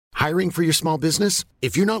Hiring for your small business?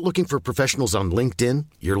 If you're not looking for professionals on LinkedIn,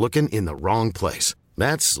 you're looking in the wrong place.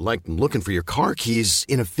 That's like looking for your car keys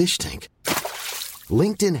in a fish tank.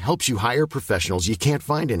 LinkedIn helps you hire professionals you can't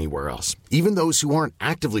find anywhere else, even those who aren't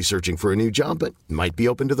actively searching for a new job but might be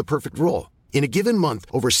open to the perfect role. In a given month,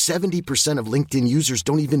 over 70% of LinkedIn users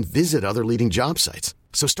don't even visit other leading job sites.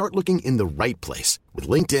 So start looking in the right place. With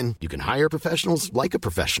LinkedIn, you can hire professionals like a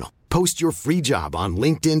professional. Post your free job on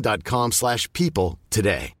linkedin.com/people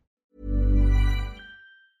today.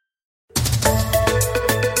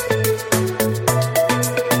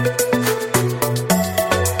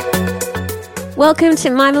 Welcome to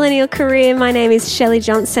My Millennial Career. My name is Shelley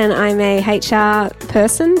Johnson. I'm a HR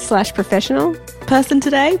person / professional. Person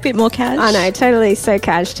today, a bit more cash. I know, totally so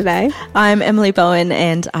cash today. I'm Emily Bowen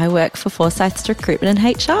and I work for Forsyth's Recruitment and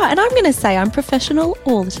HR, and I'm going to say I'm professional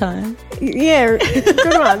all the time. Yeah,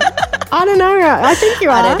 good one. I don't know. I think you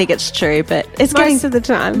are. I don't think it's true, but it's most of the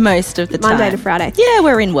time. Most of the time. Monday to Friday. Yeah,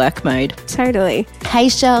 we're in work mode. Totally. Hey,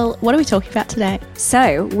 Shell, what are we talking about today?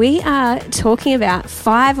 So we are talking about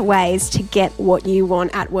 5 ways to get what you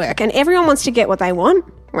want at work. And everyone wants to get what they want,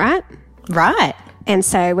 right? Right. And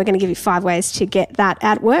so we're going to give you 5 ways to get that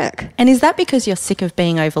at work. And is that because you're sick of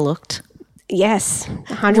being overlooked? Yes,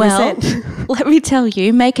 100%. Well, let me tell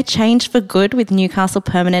you, make a change for good with Newcastle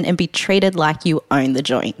Permanent and be treated like you own the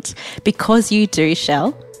joint. Because you do,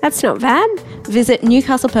 Shell. That's not bad. Visit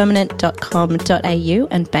newcastlepermanent.com.au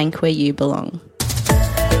and bank where you belong.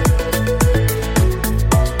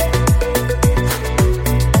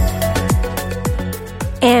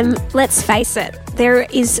 And let's face it, there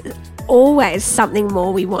is always something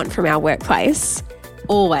more we want from our workplace.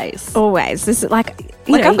 Always. This is like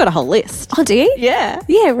I've got a whole list. Oh, do you? Yeah.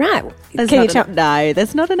 Yeah, right. Can you tell? No,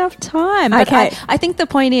 there's not enough time. Okay. But I think the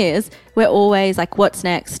point is we're always like, what's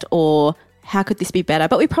next, or how could this be better?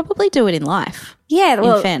 But we probably do it in life. Yeah.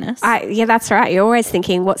 Well, in fairness. Yeah, that's right. You're always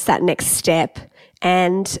thinking, what's that next step?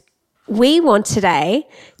 And we want today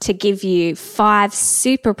to give you 5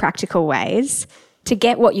 super practical ways to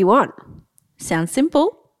get what you want. Sounds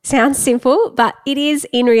simple. Sounds simple, but it is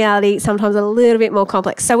in reality sometimes a little bit more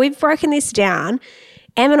complex. So we've broken this down.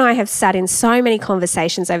 Em and I have sat in so many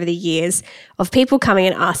conversations over the years of people coming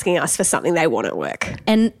and asking us for something they want at work.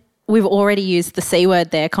 And we've already used the C word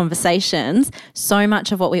there, conversations. So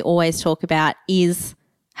much of what we always talk about is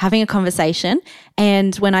having a conversation.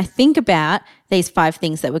 And when I think about these 5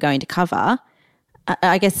 things that we're going to cover,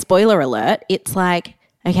 I guess spoiler alert, it's like,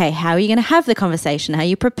 okay, how are you going to have the conversation? How are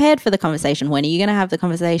you prepared for the conversation? When are you going to have the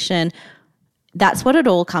conversation? That's what it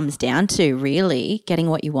all comes down to, really, getting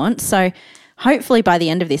what you want. So hopefully by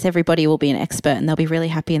the end of this, everybody will be an expert and they'll be really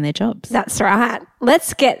happy in their jobs. That's right.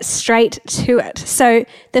 Let's get straight to it. So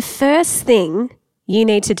the first thing you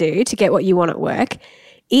need to do to get what you want at work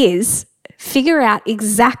is figure out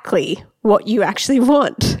exactly what you actually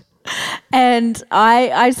want. And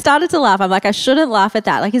I started to laugh. I'm like, I shouldn't laugh at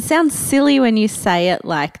that. Like, it sounds silly when you say it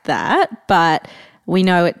like that, but we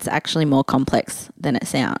know it's actually more complex than it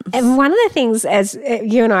sounds. And one of the things, as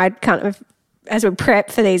you and I kind of, as we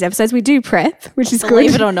prep for these episodes, we do prep, which is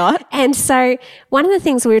Believe good. it or not. And so one of the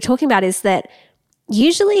things we were talking about is that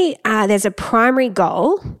usually there's a primary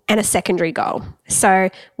goal and a secondary goal. So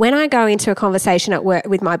when I go into a conversation at work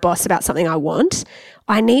with my boss about something I want,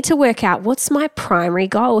 I need to work out what's my primary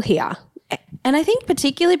goal here. And I think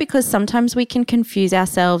particularly because sometimes we can confuse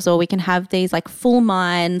ourselves, or we can have these like full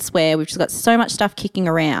minds where we've just got so much stuff kicking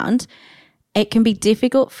around, it can be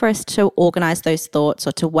difficult for us to organize those thoughts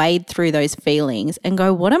or to wade through those feelings and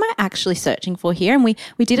go, what am I actually searching for here? And we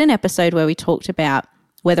did an episode where we talked about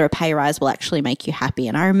whether a pay rise will actually make you happy.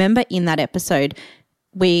 And I remember in that episode,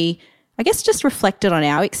 I guess just reflected on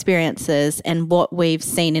our experiences and what we've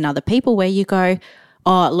seen in other people, where you go,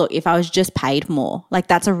 oh, look, if I was just paid more, like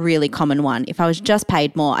that's a really common one. If I was just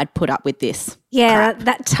paid more, I'd put up with this. Yeah,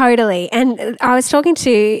 that totally. And I was talking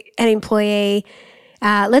to an employee,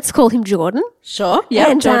 let's call him Jordan. Sure.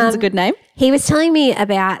 Yeah, Jordan's a good name. He was telling me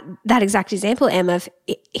about that exact example, Em, of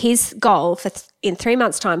his goal for in 3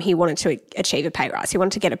 months' time, he wanted to achieve a pay rise. He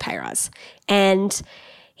wanted to get a pay rise. And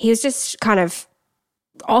he was just kind of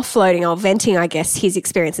offloading or venting, I guess, his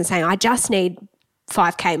experience and saying, I just need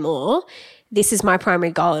 5K more. This is my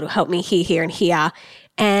primary goal. It'll help me here, here, and here.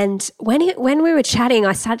 And when we were chatting,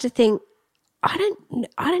 I started to think, I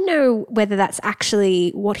don't know whether that's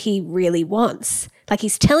actually what he really wants. Like,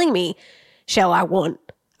 he's telling me, Shell, I want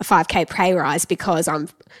a 5K pay rise because I'm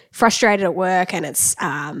frustrated at work and it's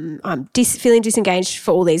I'm feeling disengaged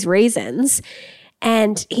for all these reasons.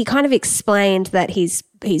 And he kind of explained that he's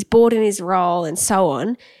bored in his role and so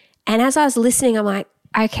on. And as I was listening, I'm like,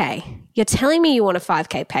 okay, You're telling me you want a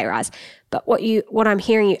 5K pay rise, but what I'm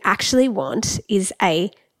hearing you actually want is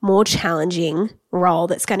a more challenging role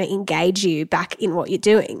that's going to engage you back in what you're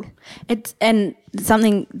doing. And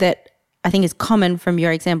something that I think is common from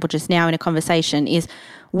your example just now in a conversation is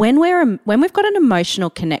when we've got an emotional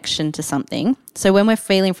connection to something, so when we're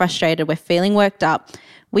feeling frustrated, we're feeling worked up,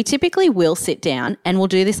 we typically will sit down and we'll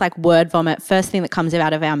do this like word vomit, first thing that comes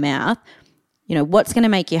out of our mouth. You know, what's going to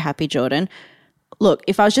make you happy, Jordan? Look,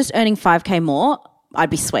 if I was just earning 5K more, I'd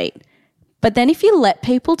be sweet. But then if you let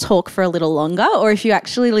people talk for a little longer, or if you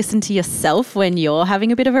actually listen to yourself when you're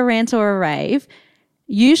having a bit of a rant or a rave,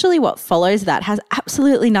 usually what follows that has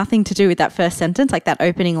absolutely nothing to do with that first sentence, like that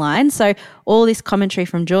opening line. So all this commentary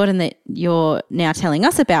from Jordan that you're now telling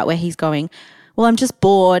us about where he's going, well, I'm just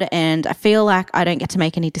bored and I feel like I don't get to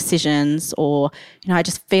make any decisions, or, you know, I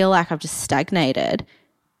just feel like I've just stagnated.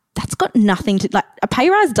 That's got nothing to, like, a pay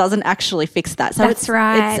rise doesn't actually fix that. So That's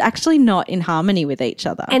right. It's actually not in harmony with each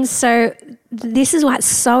other. And so this is why it's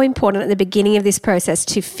so important at the beginning of this process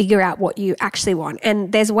to figure out what you actually want.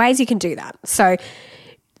 And there's ways you can do that. So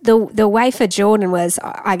the way for Jordan was,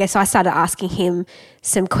 I guess I started asking him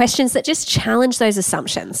some questions that just challenge those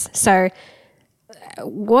assumptions. So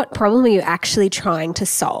what problem are you actually trying to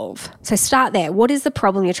solve? So start there. What is the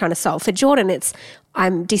problem you're trying to solve? For Jordan, it's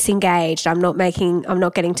I'm disengaged. I'm not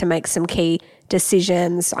getting to make some key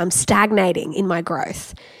decisions. I'm stagnating in my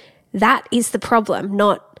growth. That is the problem,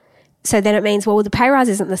 so then it means, well, the pay rise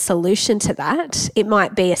isn't the solution to that. It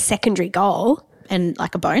might be a secondary goal. And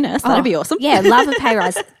like a bonus. That'd be awesome. Yeah, love a pay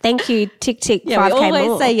rise. Thank you, tick, 5K we always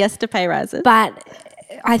more. say yes to pay rises. But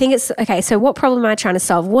I think it's, okay, so what problem am I trying to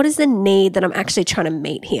solve? What is the need that I'm actually trying to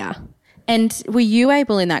meet here? And were you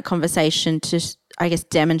able in that conversation to, I guess,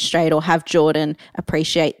 demonstrate or have Jordan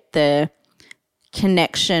appreciate the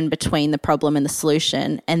connection between the problem and the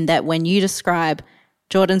solution, and that when you describe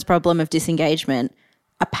Jordan's problem of disengagement,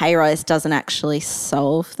 a pay rise doesn't actually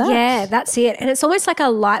solve that? Yeah, that's it. And it's almost like a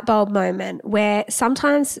light bulb moment where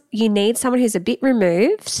sometimes you need someone who's a bit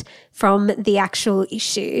removed from the actual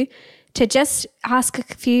issue to just ask a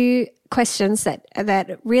few questions that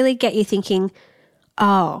really get you thinking,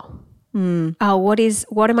 what am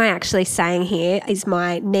I actually saying here? Is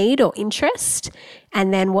my need or interest?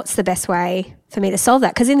 And then what's the best way for me to solve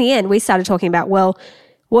that? Because in the end, we started talking about, well,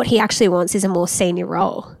 what he actually wants is a more senior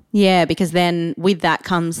role. Yeah, because then with that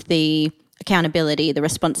comes the accountability, the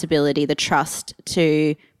responsibility, the trust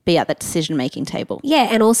to be at that decision-making table. Yeah,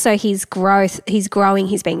 and also his growth, he's growing,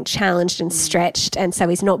 he's being challenged and stretched, and so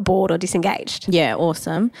he's not bored or disengaged. Yeah,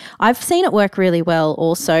 awesome. I've seen it work really well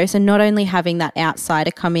also. So not only having that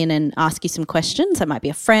outsider come in and ask you some questions, that might be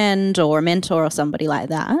a friend or a mentor or somebody like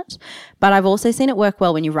that, but I've also seen it work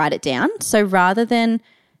well when you write it down. So rather than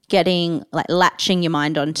latching your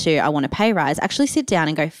mind onto I want a pay rise, actually sit down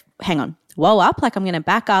and go, hang on, whoa up, like I'm going to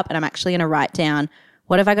back up and I'm actually going to write down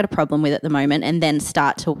what have I got a problem with at the moment, and then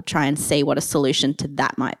start to try and see what a solution to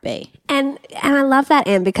that might be. And I love that,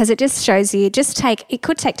 Em, because it just shows you, it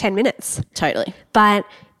could take 10 minutes. Totally. But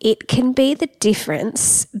it can be the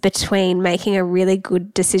difference between making a really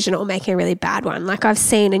good decision or making a really bad one. Like I've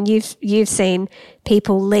seen, and you've seen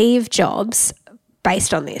people leave jobs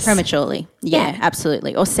based on this. Prematurely. Yeah,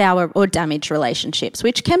 absolutely. Or sour or damaged relationships,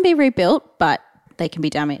 which can be rebuilt, but they can be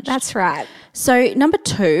damaged. That's right. So number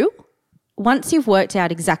 2, once you've worked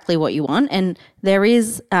out exactly what you want, and there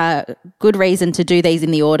is a good reason to do these in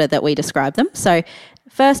the order that we describe them. So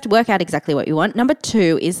first, work out exactly what you want. Number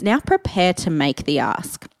 2 is now prepare to make the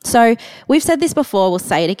ask. So we've said this before, we'll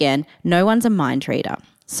say it again, no one's a mind reader.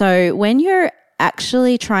 So when you're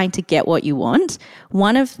actually trying to get what you want,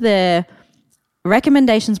 one of the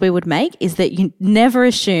recommendations we would make is that you never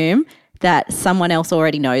assume that someone else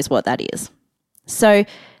already knows what that is. So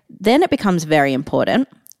then it becomes very important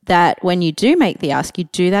that when you do make the ask, you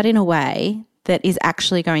do that in a way that is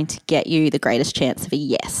actually going to get you the greatest chance of a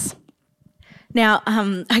yes. Now,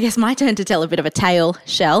 I guess my turn to tell a bit of a tale,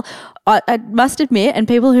 Shell. I must admit, and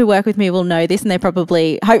people who work with me will know this, and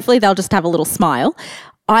hopefully they'll just have a little smile.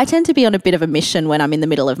 I tend to be on a bit of a mission when I'm in the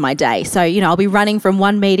middle of my day. So, I'll be running from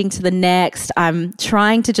one meeting to the next. I'm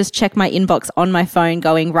trying to just check my inbox on my phone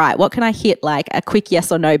going, right, what can I hit like a quick yes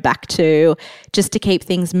or no back to just to keep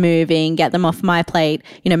things moving, get them off my plate,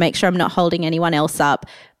 make sure I'm not holding anyone else up.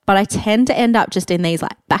 But I tend to end up just in these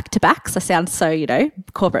like back-to-backs. I sound so,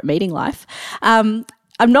 corporate meeting life. I'm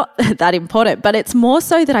not that important, but it's more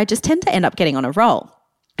so that I just tend to end up getting on a roll.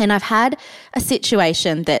 And I've had a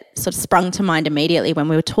situation that sort of sprung to mind immediately when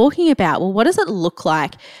we were talking about, well, what does it look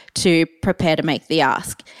like to prepare to make the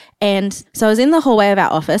ask? And so I was in the hallway of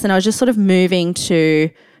our office and I was just sort of moving to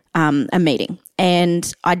a meeting.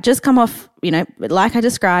 And I'd just come off, like I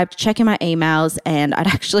described, checking my emails, and I'd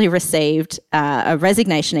actually received a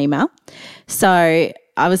resignation email. So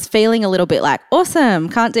I was feeling a little bit like, awesome,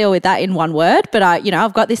 can't deal with that in one word, but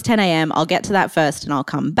I've got this 10 a.m. I'll get to that first and I'll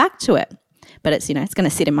come back to it. But it's, it's going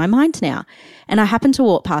to sit in my mind now. And I happened to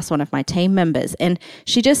walk past one of my team members, and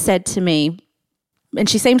she just said to me, and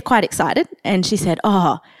she seemed quite excited, and she said,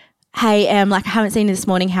 oh, hey, I haven't seen you this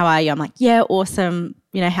morning. How are you? I'm like, yeah, awesome.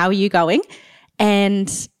 How are you going?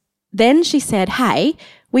 And then she said, hey,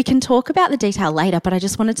 we can talk about the detail later, but I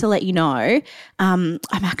just wanted to let you know, I'm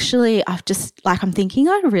thinking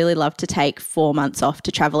I'd really love to take 4 months off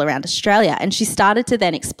to travel around Australia. And she started to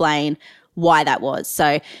then explain why that was.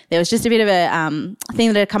 So there was just a bit of a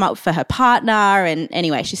thing that had come up for her partner. And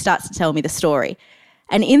anyway, she starts to tell me the story.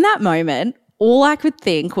 And in that moment, all I could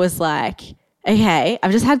think was like, okay,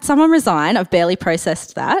 I've just had someone resign. I've barely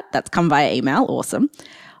processed that. That's come via email. Awesome.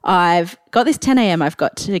 I've got this 10 a.m. I've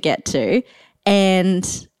got to get to,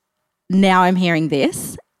 and now I'm hearing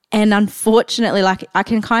this. And unfortunately, I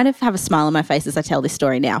can kind of have a smile on my face as I tell this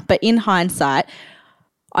story now. But in hindsight,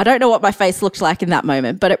 I don't know what my face looked like in that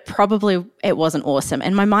moment, but it wasn't awesome.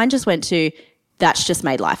 And my mind just went to, that's just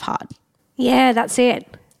made life hard. Yeah, that's it.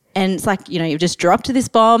 And it's like, you've just dropped this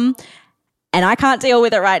bomb and I can't deal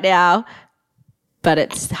with it right now. But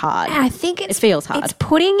it's hard. I think it feels hard. It's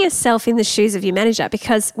putting yourself in the shoes of your manager,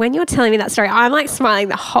 because when you're telling me that story, I'm like smiling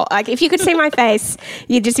the whole, like if you could see my face,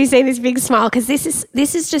 you'd just be seeing this big smile, because this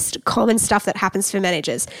is just common stuff that happens for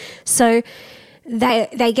managers. So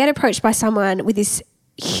they get approached by someone with this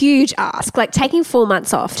huge ask, like taking 4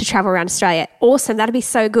 months off to travel around Australia. Awesome. That'd be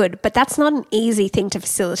so good. But that's not an easy thing to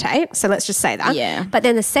facilitate. So let's just say that. Yeah. But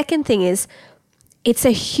then the second thing is, it's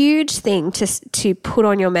a huge thing to put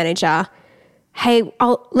on your manager. Hey,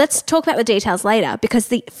 let's talk about the details later, because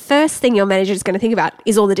the first thing your manager is going to think about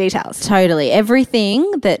is all the details. Totally. Everything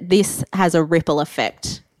that this has a ripple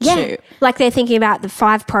effect to. Like they're thinking about the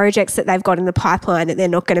 5 projects that they've got in the pipeline that they're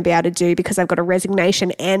not going to be able to do because they've got a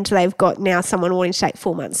resignation and they've got now someone wanting to take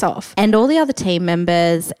 4 months off. And all the other team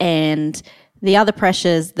members and the other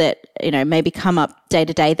pressures that, maybe come up day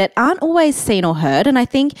to day that aren't always seen or heard. And I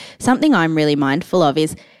think something I'm really mindful of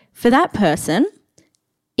is, for that person,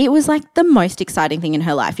 it was like the most exciting thing in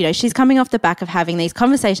her life. She's coming off the back of having these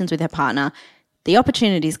conversations with her partner. The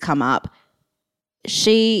opportunities come up.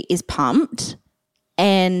 She is pumped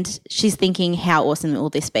and she's thinking, how awesome will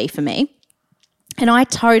this be for me? And I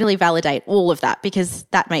totally validate all of that, because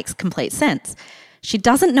that makes complete sense. She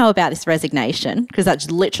doesn't know about this resignation, because that's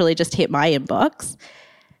literally just hit my inbox.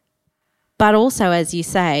 But also, as you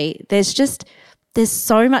say, there's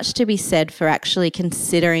so much to be said for actually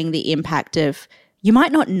considering the impact of, you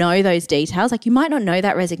might not know those details, like you might not know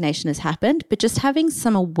that resignation has happened, but just having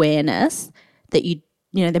some awareness that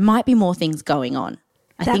there might be more things going on,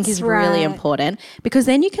 I think is really important, because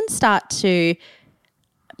then you can start to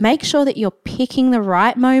make sure that you're picking the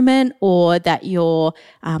right moment, or that you're,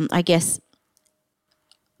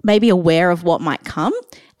 maybe aware of what might come,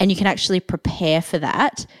 and you can actually prepare for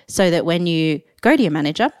that, so that when you go to your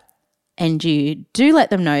manager and you do let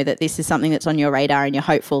them know that this is something that's on your radar and you're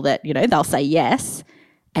hopeful that, they'll say yes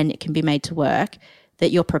and it can be made to work,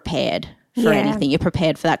 that you're prepared for anything. You're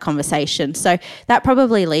prepared for that conversation. So that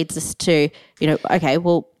probably leads us to, okay,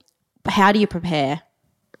 well, how do you prepare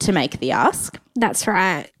to make the ask? That's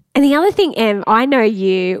right. And the other thing, Em, I know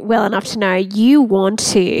you well enough to know you want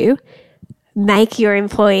to make your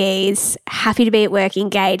employees happy to be at work,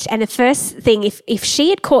 engaged. And the first thing, if she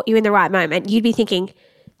had caught you in the right moment, you'd be thinking,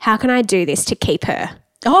 how can I do this to keep her?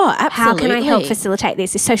 Oh, absolutely. How can I help facilitate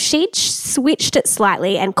this? So she'd switched it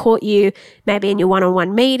slightly and caught you maybe in your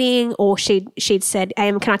one-on-one meeting, or she'd said,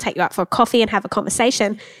 can I take you out for a coffee and have a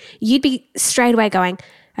conversation? You'd be straight away going,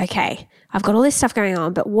 okay, I've got all this stuff going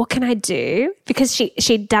on, but what can I do? Because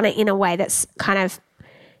she'd done it in a way that's kind of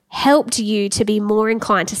helped you to be more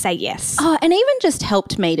inclined to say yes. Oh, and even just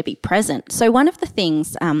helped me to be present. So one of the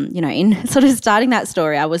things, in sort of starting that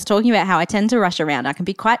story, I was talking about how I tend to rush around. I can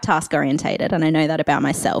be quite task orientated, and I know that about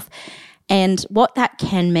myself. And what that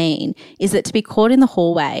can mean is that to be caught in the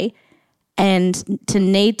hallway and to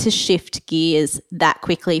need to shift gears that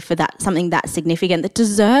quickly for that something that significant that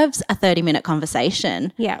deserves a 30-minute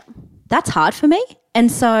conversation. Yeah. That's hard for me.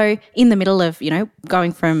 And so in the middle of,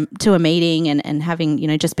 going to a meeting and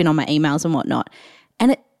having, just been on my emails and whatnot,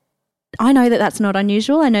 and I know that that's not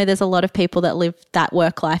unusual. I know there's a lot of people that live that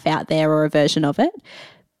work life out there, or a version of it.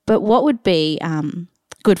 But what would be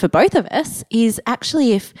good for both of us is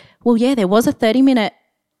actually there was a 30-minute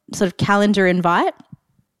sort of calendar invite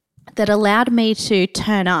that allowed me to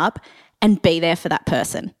turn up and be there for that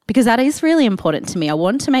person, because that is really important to me. I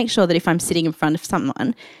want to make sure that if I'm sitting in front of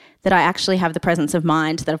someone, that I actually have the presence of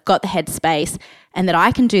mind, that I've got the headspace, and that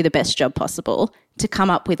I can do the best job possible to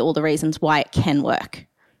come up with all the reasons why it can work.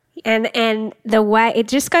 And the way it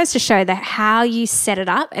just goes to show that how you set it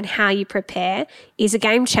up and how you prepare is a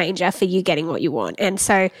game changer for you getting what you want. And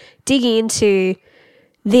so digging into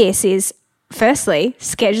this is, firstly,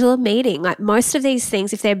 schedule a meeting. Like most of these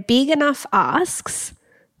things, if they're big enough asks,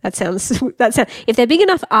 if they're big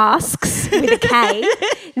enough asks with a K,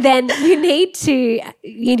 then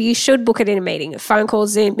you should book it in a meeting, a phone call,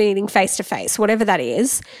 Zoom meeting, face-to-face, whatever that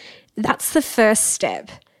is. That's the first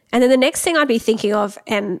step. And then the next thing I'd be thinking of,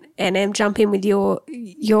 and jump in with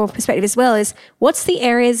your perspective as well, is what's the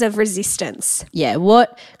areas of resistance? Yeah,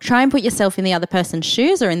 try and put yourself in the other person's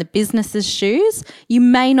shoes or in the business's shoes. You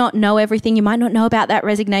may not know everything. You might not know about that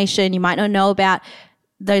resignation. You might not know about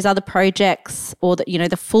those other projects or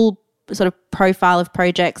the full sort of profile of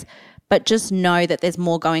projects, but just know that there's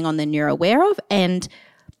more going on than you're aware of. And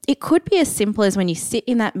it could be as simple as when you sit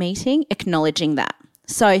in that meeting, acknowledging that.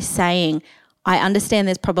 So saying, I understand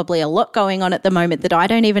there's probably a lot going on at the moment that I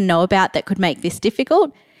don't even know about that could make this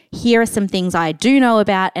difficult. Here are some things I do know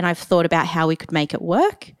about, and I've thought about how we could make it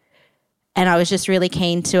work. And I was just really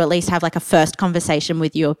keen to at least have like a first conversation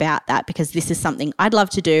with you about that, because this is something I'd love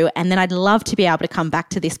to do. And then I'd love to be able to come back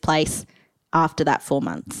to this place after that 4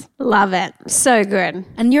 months. Love it. So good.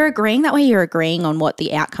 And you're agreeing on what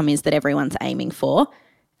the outcome is that everyone's aiming for.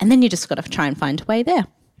 And then you just got to try and find a way there.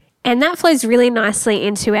 And that flows really nicely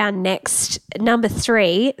into our next number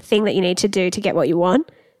 3 thing that you need to do to get what you want.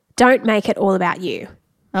 Don't make it all about you.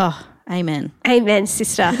 Oh, amen. Amen,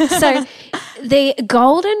 sister. So the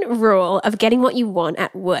golden rule of getting what you want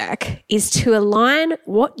at work is to align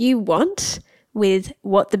what you want with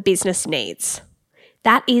what the business needs.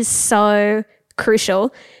 That is so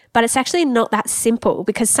crucial, but it's actually not that simple,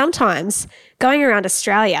 because sometimes going around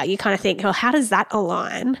Australia, you kind of think, well, how does that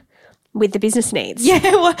align with the business needs? Yeah,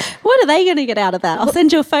 what are they going to get out of that? I'll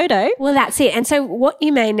send you a photo. Well, that's it. And so what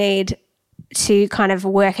you may need to kind of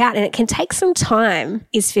work out, and it can take some time,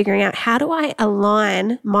 is figuring out, how do I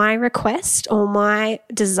align my request or my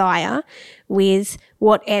desire with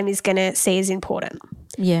what Em is going to see as important?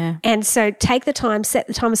 Yeah. And so take the time, set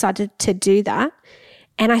the time aside to do that.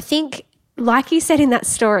 And I think, like you said in that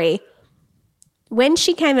story, when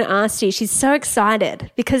she came and asked you, she's so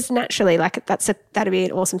excited, because naturally, like that'd be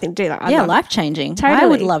an awesome thing to do. Like, life-changing. Totally. I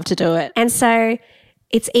would love to do it. And so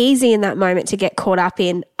it's easy in that moment to get caught up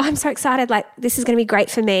in, oh, I'm so excited, like this is going to be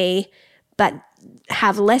great for me, but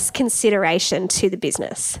have less consideration to the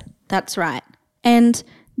business. That's right. And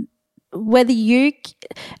whether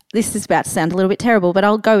this is about to sound a little bit terrible, but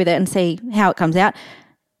I'll go with it and see how it comes out.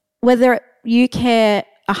 Whether you care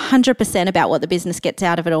 100% about what the business gets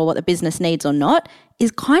out of it or what the business needs or not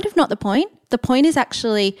is kind of not the point. The point is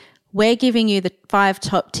actually, we're giving you the 5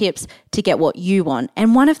 top tips to get what you want.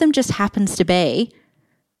 And one of them just happens to be,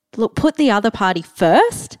 look, put the other party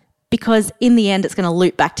first, because in the end it's going to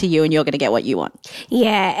loop back to you and you're going to get what you want.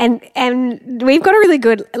 Yeah, and we've got a really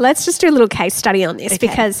good, let's just do a little case study on this,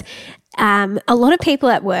 because a lot of people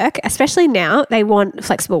at work, especially now, they want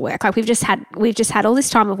flexible work. Like we've just had all this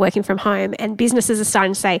time of working from home, and businesses are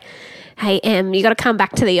starting to say, hey, you got to come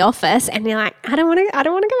back to the office. And you're like, I don't want to go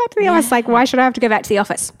back to the office. Like, why should I have to go back to the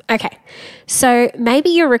office? Okay. So maybe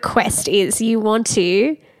your request is you want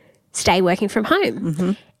to stay working from home.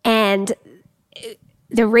 Mm-hmm. And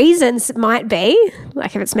the reasons might be,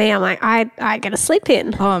 like if it's me, I'm like, I get a sleep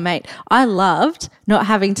in. Oh, mate, I loved not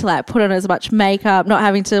having to like put on as much makeup, not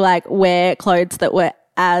having to like wear clothes that were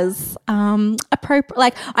as appropriate.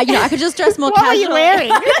 Like, I could just dress more casual. What are you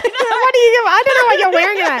wearing? I don't know what you're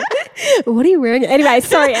wearing at. What are you wearing? Anyway,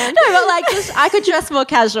 sorry, Anne. No, but like I could dress more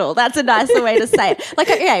casual. That's a nicer way to say it. Like,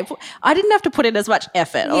 okay, I didn't have to put in as much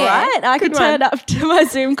effort, all right? I could turn up to my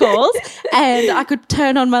Zoom calls and I could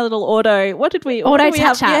turn on my little auto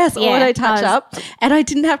touch-up. Yes, auto touch-up. And I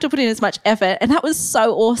didn't have to put in as much effort. And that was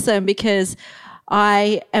so awesome, because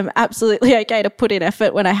I am absolutely okay to put in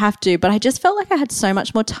effort when I have to, but I just felt like I had so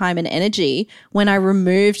much more time and energy when I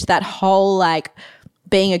removed that whole like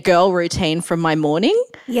being a girl routine from my morning.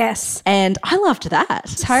 Yes. And I loved that.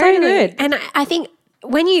 Totally. So good. And I think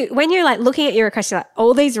when you're like looking at your request, you're like,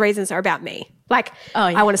 all these reasons are about me. Like,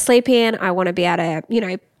 I want to sleep in, I want to be able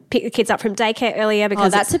to, pick the kids up from daycare earlier,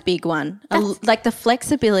 because that's a big one. Like the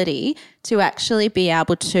flexibility to actually be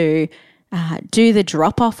able to do the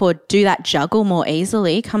drop-off or do that juggle more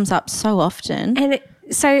easily comes up so often. And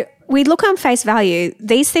so we look on face value,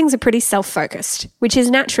 these things are pretty self-focused, which is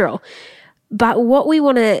natural. But what we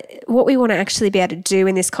want to actually be able to do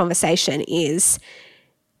in this conversation is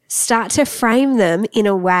start to frame them in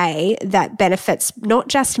a way that benefits not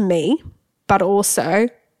just me, but also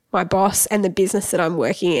my boss and the business that I'm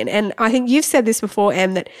working in. And I think you've said this before,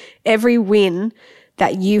 Em, that every win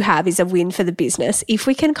that you have is a win for the business if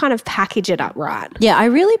we can kind of package it up right. Yeah, I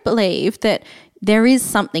really believe that there is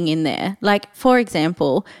something in there. Like, for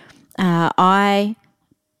example, we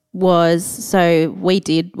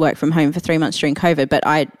did work from home for 3 months during COVID, but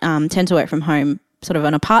I tend to work from home sort of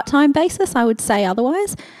on a part-time basis, I would say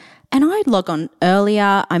otherwise. And I log on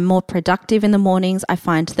earlier. I'm more productive in the mornings. I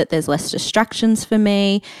find that there's less distractions for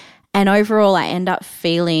me. And overall, I end up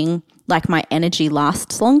feeling like my energy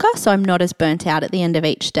lasts longer. So I'm not as burnt out at the end of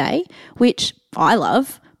each day, which I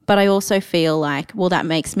love. But I also feel like, well, that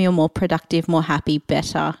makes me a more productive, more happy,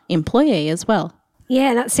 better employee as well.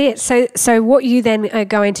 Yeah, that's it. So what you then are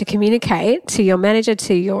going to communicate to your manager,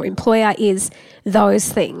 to your employer is those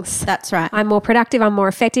things. That's right. I'm more productive, I'm more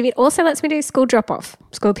effective. It also lets me do school drop-off,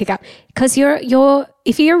 school pickup. Because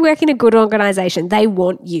if you're working in a good organisation, they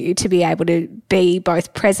want you to be able to be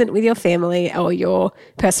both present with your family or your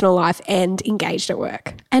personal life and engaged at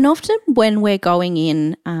work. And often when we're going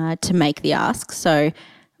in to make the ask, so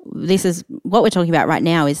this is what we're talking about right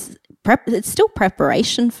now is it's still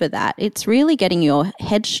preparation for that. It's really getting your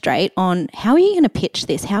head straight on how are you going to pitch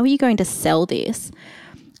this? How are you going to sell this?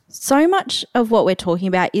 So much of what we're talking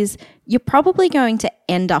about is you're probably going to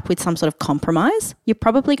end up with some sort of compromise. You're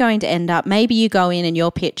probably going to end up, maybe you go in and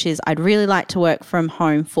your pitch is, I'd really like to work from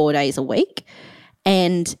home 4 days a week.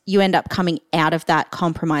 And you end up coming out of that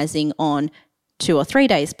compromising on 2 or 3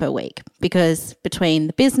 days per week, because between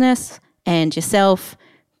the business and yourself,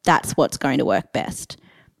 that's what's going to work best.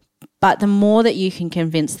 But the more that you can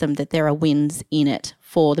convince them that there are wins in it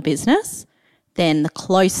for the business, then the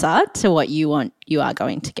closer to what you want you are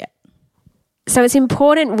going to get. So it's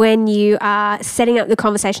important when you are setting up the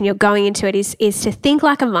conversation, you're going into it, is to think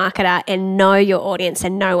like a marketer and know your audience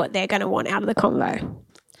and know what they're going to want out of the convo.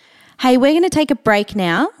 Hey, we're going to take a break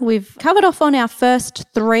now. We've covered off on our first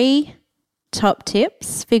 3 top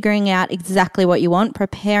tips, figuring out exactly what you want,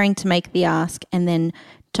 preparing to make the ask, and then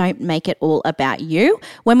don't make it all about you.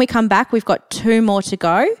 When we come back, we've got 2 more to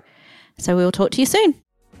go. So we'll talk to you soon.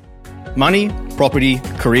 Money, property,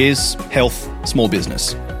 careers, health, small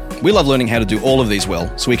business. We love learning how to do all of these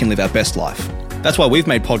well so we can live our best life. That's why we've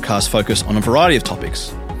made podcasts focus on a variety of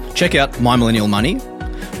topics. Check out My Millennial Money,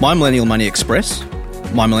 My Millennial Money Express,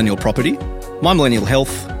 My Millennial Property, My Millennial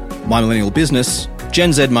Health, My Millennial Business,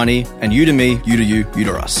 Gen Z Money, and You to Me, You to You, You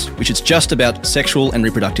to Us, which is just about sexual and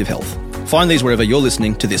reproductive health. Find these wherever you're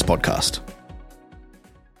listening to this podcast.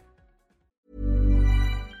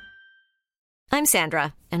 I'm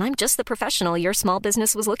Sandra, and I'm just the professional your small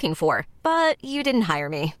business was looking for. But you didn't hire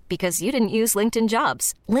me because you didn't use LinkedIn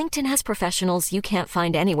Jobs. LinkedIn has professionals you can't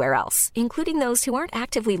find anywhere else, including those who aren't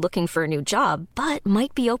actively looking for a new job, but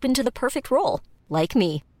might be open to the perfect role, like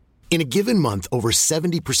me. In a given month, over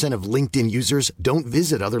 70% of LinkedIn users don't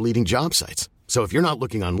visit other leading job sites. So if you're not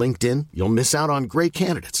looking on LinkedIn, you'll miss out on great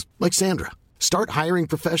candidates like Sandra. Start hiring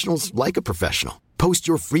professionals like a professional. Post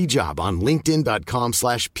your free job on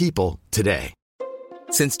linkedin.com/people today.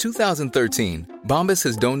 Since 2013, Bombas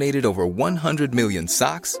has donated over 100 million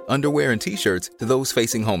socks, underwear, and T-shirts to those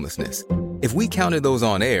facing homelessness. If we counted those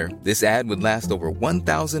on air, this ad would last over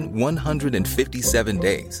 1,157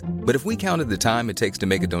 days. But if we counted the time it takes to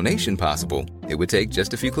make a donation possible, it would take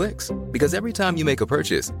just a few clicks. Because every time you make a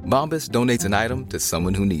purchase, Bombas donates an item to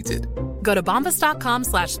someone who needs it. Go to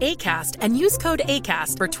bombas.com/ACAST and use code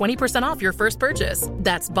ACAST for 20% off your first purchase.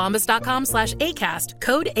 That's bombas.com/ACAST,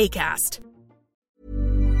 code ACAST.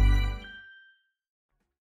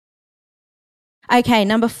 Okay,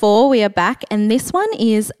 number 4, we are back, and this one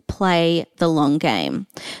is play the long game.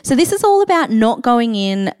 So this is all about not going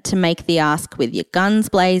in to make the ask with your guns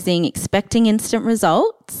blazing, expecting instant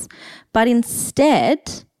results, but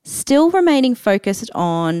instead still remaining focused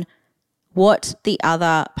on what the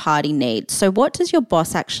other party needs. So what does your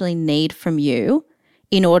boss actually need from you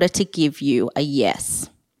in order to give you a yes?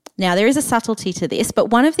 Now, there is a subtlety to this, but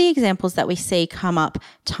one of the examples that we see come up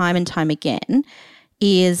time and time again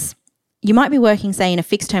is you might be working, say, in a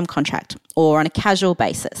fixed-term contract or on a casual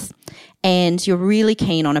basis, and you're really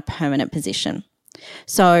keen on a permanent position.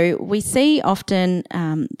 So we see often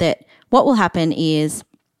that what will happen is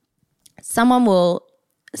someone will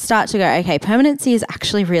start to go, okay, permanency is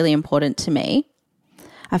actually really important to me.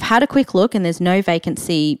 I've had a quick look and there's no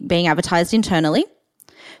vacancy being advertised internally.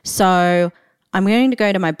 So I'm going to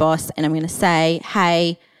go to my boss and I'm going to say,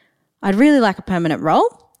 hey, I'd really like a permanent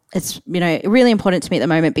role. It's, really important to me at the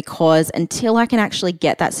moment because until I can actually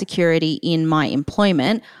get that security in my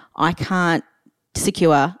employment, I can't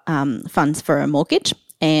secure funds for a mortgage.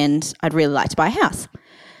 and I'd really like to buy a house.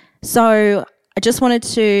 So I just wanted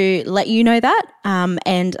to let you know that.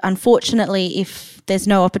 And unfortunately, if there's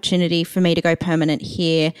no opportunity for me to go permanent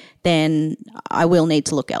here, then I will need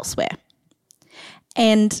to look elsewhere.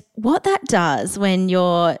 And what that does when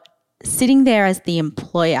you're sitting there as the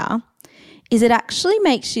employer is it actually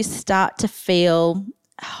makes you start to feel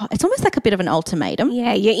it's almost like a bit of an ultimatum.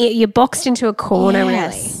 Yeah, you're boxed into a corner,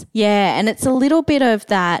 really. Yeah, and it's a little bit of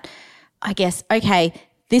that, I guess, okay,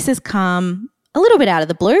 this has come a little bit out of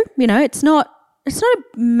the blue. You know, it's not a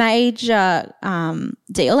major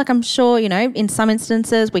deal. Like I'm sure, you know, in some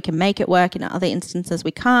instances we can make it work. In other instances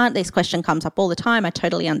we can't. This question comes up all the time. I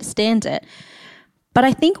totally understand it. But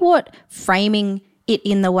I think what framing it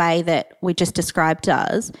in the way that we just described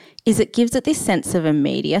does is it gives it this sense of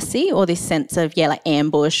immediacy or this sense of, like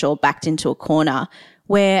ambush or backed into a corner,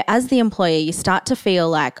 where as the employer you start to feel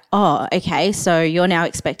like, oh, okay, so you're now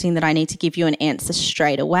expecting that I need to give you an answer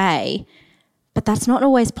straight away. But that's not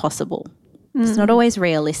always possible. It's not always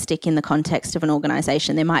realistic in the context of an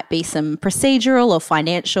organisation. There might be some procedural or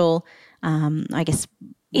financial, I guess,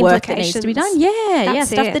 work that needs to be done. Yeah,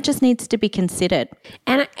 stuff that just needs to be considered.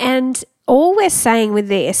 And all we're saying with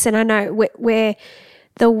this, and I know we're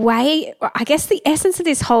the way, I guess the essence of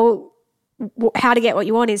this whole how to get what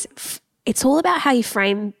you want is it's all about how you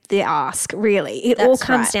frame the ask, really. It all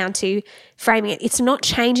comes down to framing it. It's not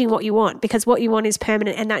changing what you want, because what you want is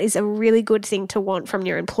permanent, and that is a really good thing to want from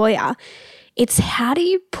your employer. It's how do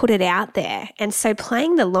you put it out there? And so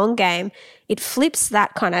playing the long game, it flips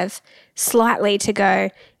that kind of slightly to go,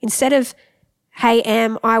 instead of, hey,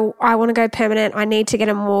 I want to go permanent, I need to get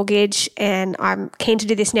a mortgage and I'm keen to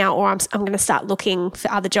do this now, or I'm going to start looking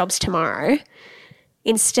for other jobs tomorrow.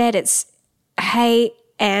 Instead, it's, hey,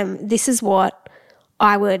 this is what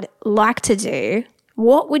I would like to do.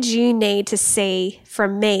 What would you need to see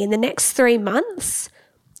from me in the next 3 months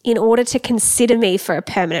in order to consider me for a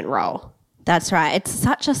permanent role? That's right. It's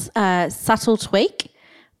such a subtle tweak,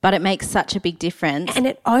 but it makes such a big difference. And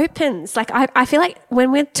it opens, like I feel like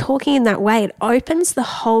when we're talking in that way, it opens the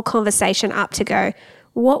whole conversation up to go,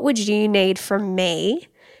 what would you need from me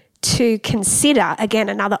to consider, again,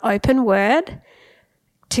 another open word,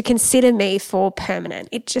 to consider me for permanent?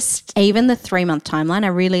 It just... Even the 3-month timeline, I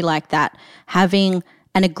really like that. Having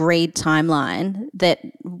an agreed timeline that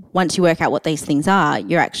once you work out what these things are,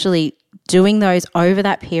 you're actually doing those over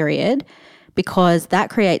that period, because that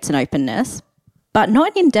creates an openness, but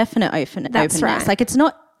not an indefinite openness. Right. Like it's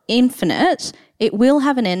not infinite. It will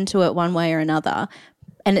have an end to it one way or another,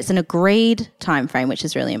 and it's an agreed time frame, which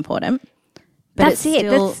is really important. But That's it's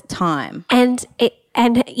still That's time.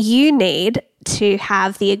 And you need to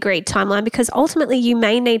have the agreed timeline, because ultimately you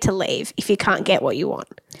may need to leave if you can't get what you want.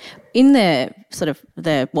 In the sort of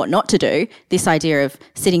the what not to do, this idea of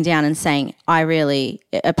sitting down and saying,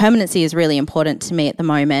 a permanency is really important to me at the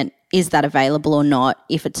moment. Is that available or not?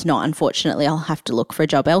 If it's not, unfortunately, I'll have to look for a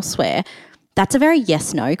job elsewhere. That's a very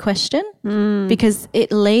yes-no question, because it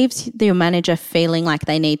leaves your manager feeling like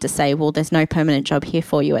they need to say, well, there's no permanent job here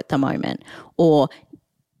for you at the moment. Or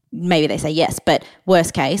maybe they say yes, but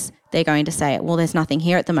worst case, they're going to say, well, there's nothing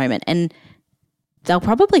here at the moment. And they'll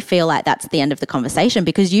probably feel like that's the end of the conversation,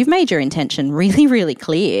 because you've made your intention really, really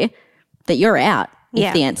clear that you're out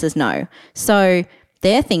if the answer's no. So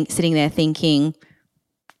they're sitting there thinking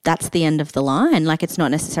that's the end of the line. Like it's not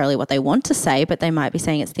necessarily what they want to say, but they might be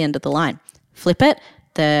saying it's the end of the line. Flip it,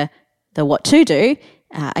 the what to do,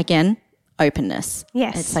 again, openness.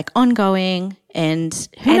 Yes. It's like ongoing, and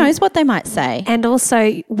who knows what they might say. And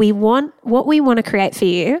also what we want to create for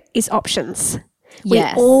you is options.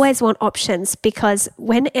 Yes. We always want options, because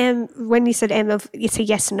when you said it's a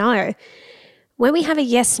yes, no. When we have a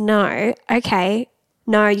yes, no, okay,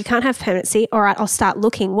 no, you can't have permanency. All right, I'll start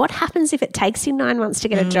looking. What happens if it takes you 9 months to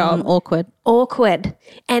get a job? Awkward.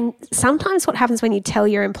 And sometimes what happens when you tell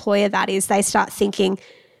your employer that is they start thinking,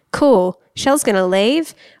 cool, Shell's going to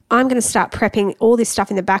leave. I'm going to start prepping all this stuff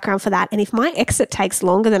in the background for that. And if my exit takes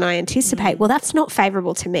longer than I anticipate, well, that's not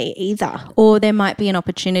favourable to me either. Or there might be an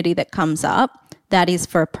opportunity that comes up that is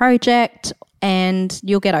for a project and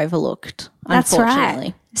you'll get overlooked, That's unfortunately.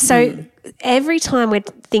 right. So every time we're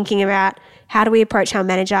thinking about how do we approach our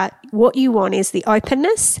manager, what you want is the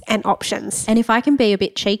openness and options. And if I can be a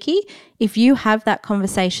bit cheeky, if you have that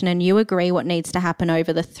conversation and you agree what needs to happen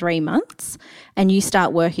over the 3 months and you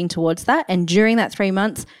start working towards that, and during that 3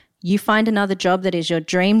 months you find another job that is your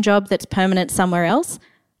dream job that's permanent somewhere else,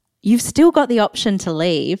 you've still got the option to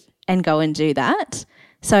leave and go and do that.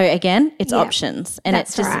 So again, it's options, and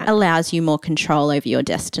it just allows you more control over your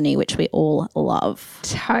destiny, which we all love.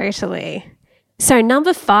 Totally. So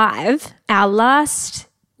number 5, our last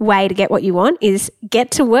way to get what you want is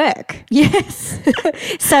get to work. Yes.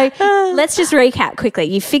 So let's just recap quickly.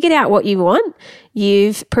 You've figured out what you want.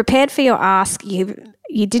 You've prepared for your ask.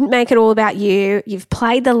 You didn't make it all about you. You've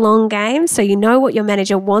played the long game, so you know what your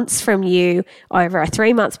manager wants from you over a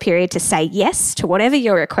 3-month period to say yes to whatever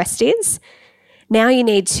your request is. Now you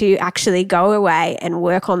need to actually go away and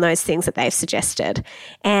work on those things that they've suggested.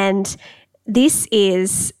 And this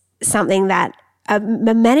is something that a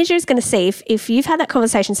manager is going to see. If you've had that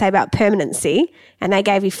conversation, say, about permanency, and they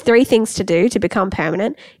gave you 3 things to do to become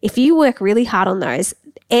permanent, if you work really hard on those,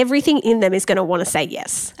 everything in them is going to want to say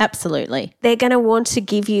yes. Absolutely. They're going to want to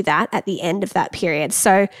give you that at the end of that period.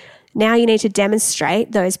 So now you need to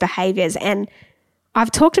demonstrate those behaviors. And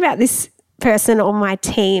I've talked about this person on my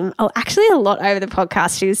team, actually a lot over the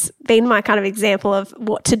podcast. She's been my kind of example of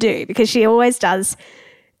what to do, because she always does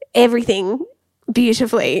everything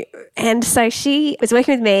beautifully. And so she was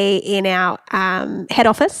working with me in our head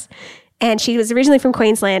office, and she was originally from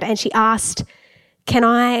Queensland, and she asked, can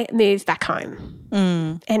I move back home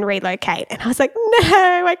and relocate? And I was like,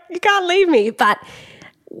 no, you can't leave me. But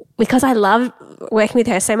because I love working with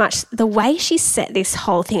her so much, the way she set this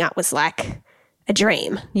whole thing up was like a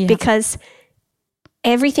dream, because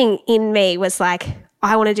everything in me was like,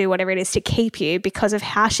 I want to do whatever it is to keep you, because of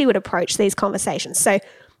how she would approach these conversations. So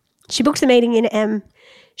she booked the meeting in.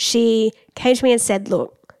 She came to me and said,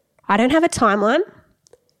 look, I don't have a timeline,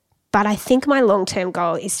 but I think my long-term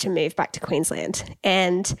goal is to move back to Queensland.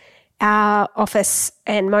 And our office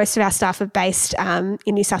and most of our staff are based in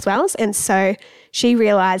New South Wales. And so she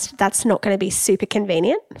realised that's not going to be super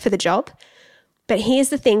convenient for the job. But here's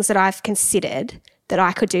the things that I've considered that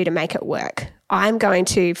I could do to make it work. I'm going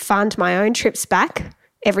to fund my own trips back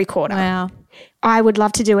every quarter. Wow. I would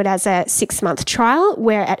love to do it as a 6-month trial,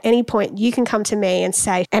 where at any point you can come to me and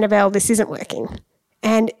say, Annabelle, this isn't working.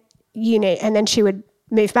 And then she would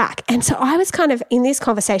move back. And so I was kind of in this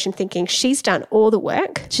conversation thinking, she's done all the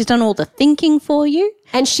work. She's done all the thinking for you.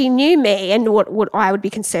 And she knew me and what I would be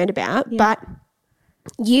concerned about. Yeah. But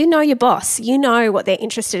you know your boss. You know what they're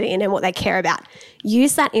interested in and what they care about.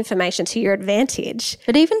 Use that information to your advantage.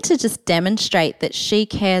 But even to just demonstrate that she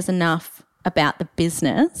cares enough about the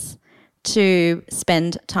business to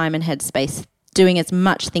spend time and headspace doing as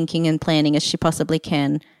much thinking and planning as she possibly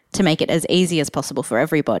can to make it as easy as possible for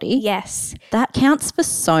everybody. Yes. That counts for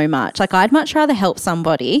so much. Like, I'd much rather help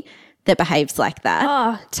somebody that behaves like that.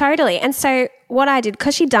 Oh, totally. And so what I did,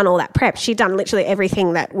 because she'd done all that prep, she'd done literally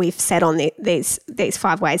everything that we've said on these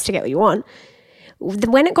 5 ways to get what you want.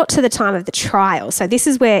 When it got to the time of the trial, so this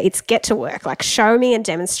is where it's get to work, like show me and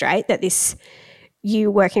demonstrate that this,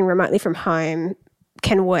 you working remotely from home,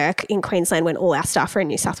 can work in Queensland when all our staff are in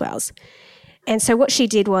New South Wales. And so what she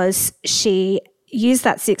did was she used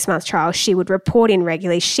that 6-month trial. She would report in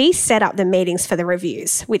regularly. She set up the meetings for the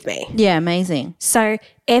reviews with me. Yeah, amazing. So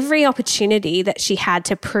every opportunity that she had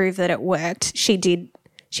to prove that it worked, she did.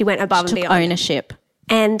 She went above and beyond. Ownership.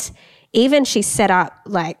 And even she set up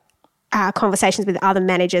like conversations with other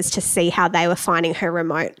managers to see how they were finding her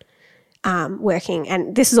remote working.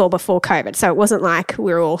 And this is all before COVID. So it wasn't like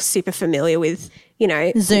we were all super familiar with,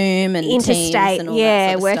 Zoom and interstate, Teams and all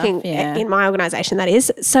that sort of working stuff. Yeah. in my organisation, that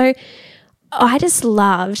is. So I just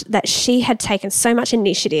loved that she had taken so much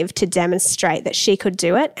initiative to demonstrate that she could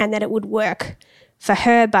do it and that it would work for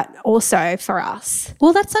her, but also for us.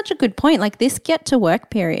 Well, that's such a good point. Like, this get to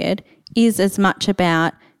work period is as much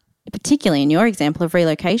about, particularly in your example of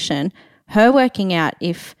relocation, her working out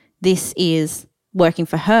if this is working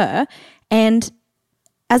for her, and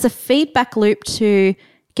as a feedback loop to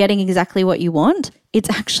getting exactly what you want, it's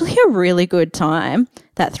actually a really good time,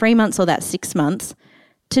 that 3 months or that 6 months,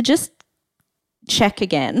 to just check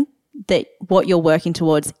again that what you're working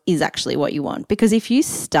towards is actually what you want. Because if you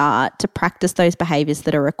start to practice those behaviours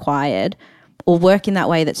that are required or work in that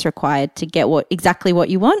way that's required to get exactly what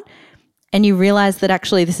you want, and you realise that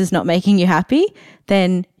actually this is not making you happy,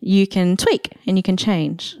 then you can tweak and you can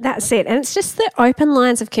change. That's it. And it's just the open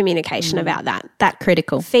lines of communication about that. That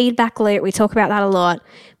critical feedback loop. We talk about that a lot.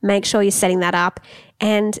 Make sure you're setting that up.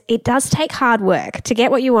 And it does take hard work. To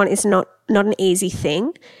get what you want is not an easy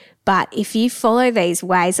thing. But if you follow these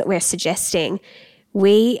ways that we're suggesting,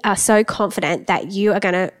 we are so confident that you are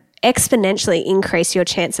going to exponentially increase your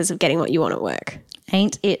chances of getting what you want at work.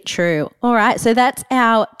 Ain't it true? All right, so that's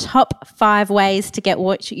our top 5 ways to get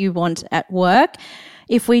what you want at work.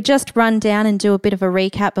 If we just run down and do a bit of a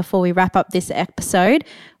recap before we wrap up this episode,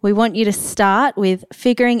 we want you to start with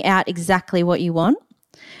figuring out exactly what you want.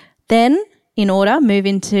 Then, in order, move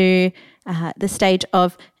into the stage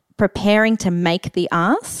of preparing to make the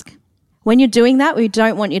ask. When you're doing that, we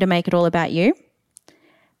don't want you to make it all about you.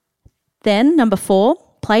 Then, number 4,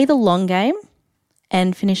 play the long game,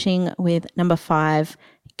 and finishing with number 5,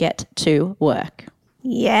 get to work.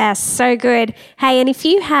 Yes, so good. Hey, and if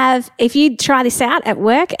you try this out at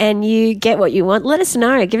work and you get what you want, let us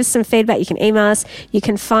know. Give us some feedback. You can email us. You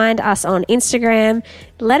can find us on Instagram.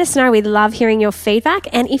 Let us know. We'd love hearing your feedback.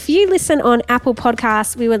 And if you listen on Apple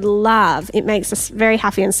Podcasts, we would love, it makes us very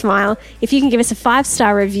happy and smile, if you can give us a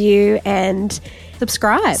 5-star review and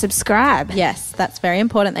subscribe. Yes, that's very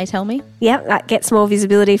important, they tell me. Yep, that gets more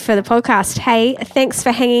visibility for the podcast. Hey, thanks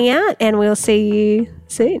for hanging out, and we'll see you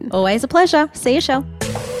soon. Always a pleasure. See you, Shell.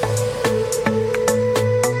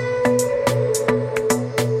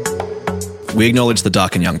 We acknowledge the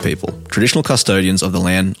Darkin Young people, traditional custodians of the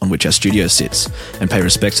land on which our studio sits, and pay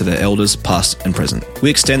respect to their elders, past and present.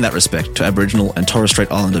 We extend that respect to Aboriginal and Torres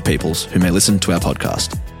Strait Islander peoples who may listen to our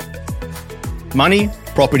podcast. Money,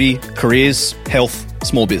 property, careers, health,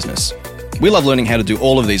 small business. We love learning how to do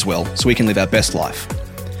all of these well so we can live our best life.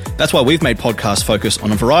 That's why we've made podcasts focus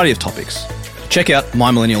on a variety of topics. Check out My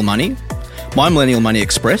Millennial Money, My Millennial Money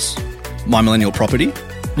Express, My Millennial Property,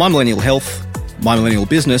 My Millennial Health, My Millennial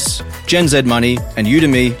Business, Gen Z Money, and You to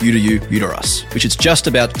Me, You to You, You to Us, which is just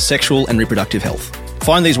about sexual and reproductive health.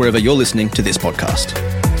 Find these wherever you're listening to this podcast.